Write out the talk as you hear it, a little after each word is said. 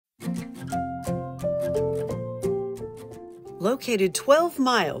Located 12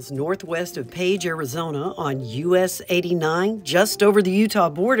 miles northwest of Page, Arizona on US 89, just over the Utah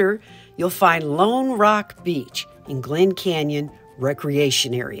border, you'll find Lone Rock Beach in Glen Canyon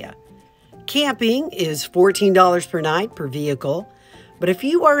Recreation Area. Camping is $14 per night per vehicle, but if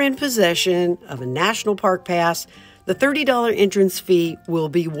you are in possession of a National Park Pass, the $30 entrance fee will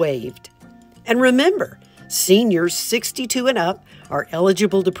be waived. And remember, seniors 62 and up are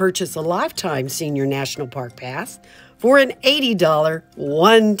eligible to purchase a lifetime Senior National Park Pass for an $80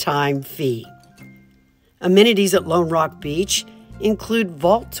 one-time fee. Amenities at Lone Rock Beach include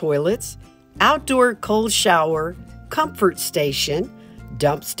vault toilets, outdoor cold shower, comfort station,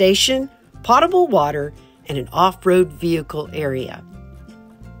 dump station, potable water, and an off-road vehicle area.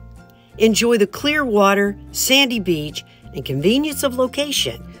 Enjoy the clear water, sandy beach, and convenience of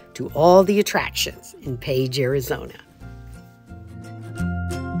location to all the attractions in Page, Arizona.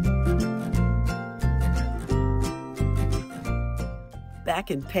 Back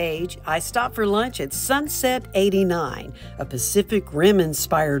in Page, I stopped for lunch at Sunset 89, a Pacific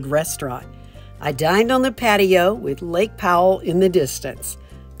Rim-inspired restaurant. I dined on the patio with Lake Powell in the distance.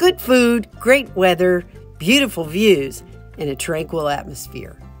 Good food, great weather, beautiful views, and a tranquil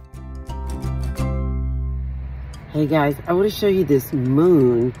atmosphere. Hey guys, I want to show you this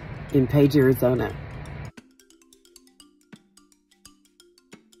moon in Page, Arizona.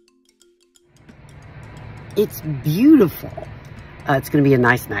 It's beautiful. It's going to be a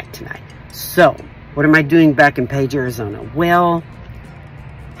nice night tonight. So, what am I doing back in Page, Arizona? Well,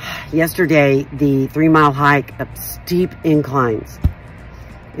 yesterday, the 3-mile hike up steep inclines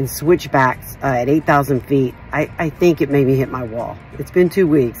and switchbacks at 8,000 feet, I think it made me hit my wall. It's been 2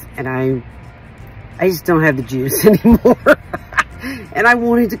 weeks, and I just don't have the juice anymore. And I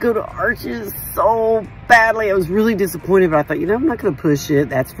wanted to go to Arches so badly. I was really disappointed, but I thought, you know, I'm not going to push it.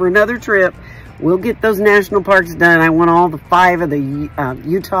 That's for another trip. We'll get those national parks done. I want all the 5 of the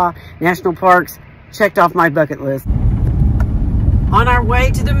Utah national parks checked off my bucket list. On our way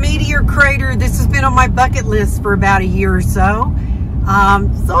to the Meteor Crater. This has been on my bucket list for about a year or so.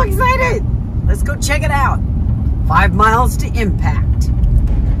 So excited. Let's go check it out. 5 miles to impact.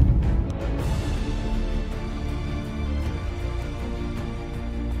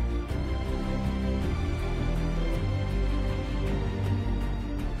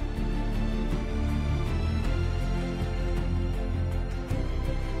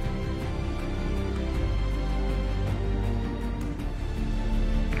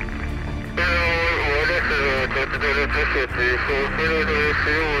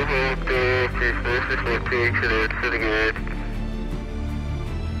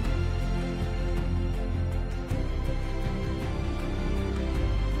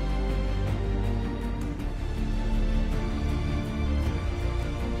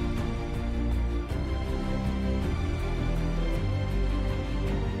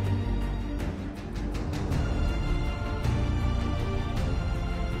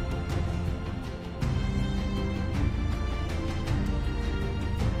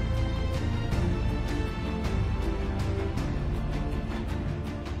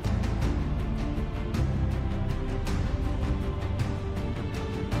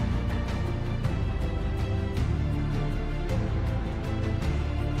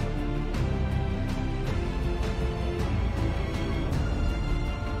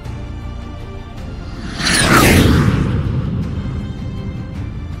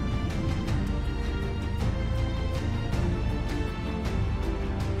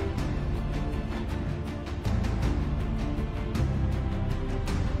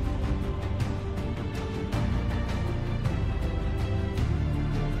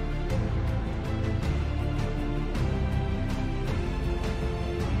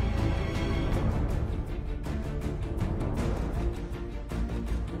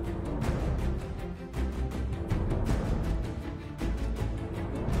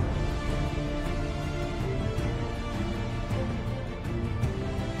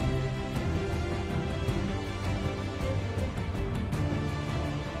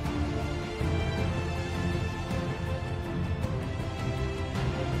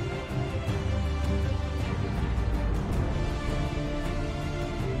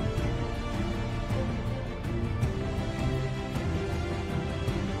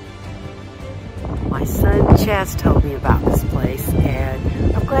 My son Chaz told me about this place,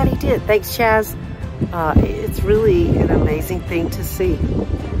 and I'm glad he did. Thanks, Chaz. It's really an amazing thing to see.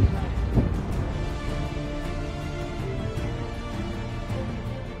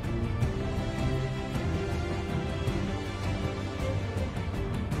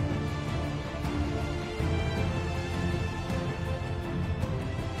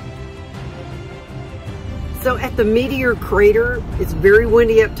 So at the Meteor Crater, it's very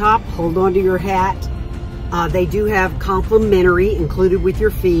windy up top. Hold on to your hat. They do have complimentary, included with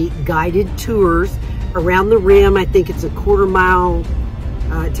your fee, guided tours around the rim. I think it's a quarter mile.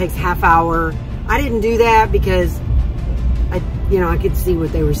 It takes half hour. I didn't do that because I could see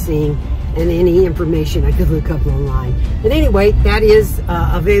what they were seeing and any information I could look up online. But anyway, that is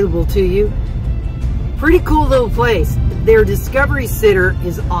available to you. Pretty cool little place. Their Discovery Center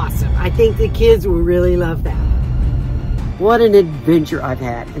is awesome. I think the kids will really love that. What an adventure I've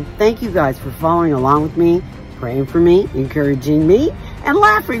had. And thank you guys for following along with me, praying for me, encouraging me, and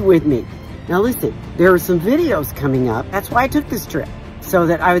laughing with me. Now listen, there are some videos coming up. That's why I took this trip, so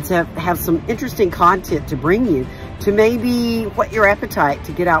that I would have some interesting content to bring you to maybe whet your appetite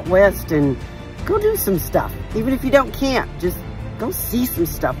to get out west and go do some stuff. Even if you don't camp, just go see some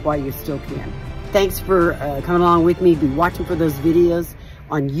stuff while you still can. Thanks for coming along with me. Be watching for those videos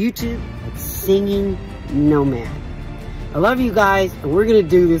on YouTube at Singing Nomad. I love you guys, and we're gonna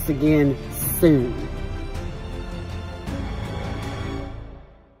do this again soon.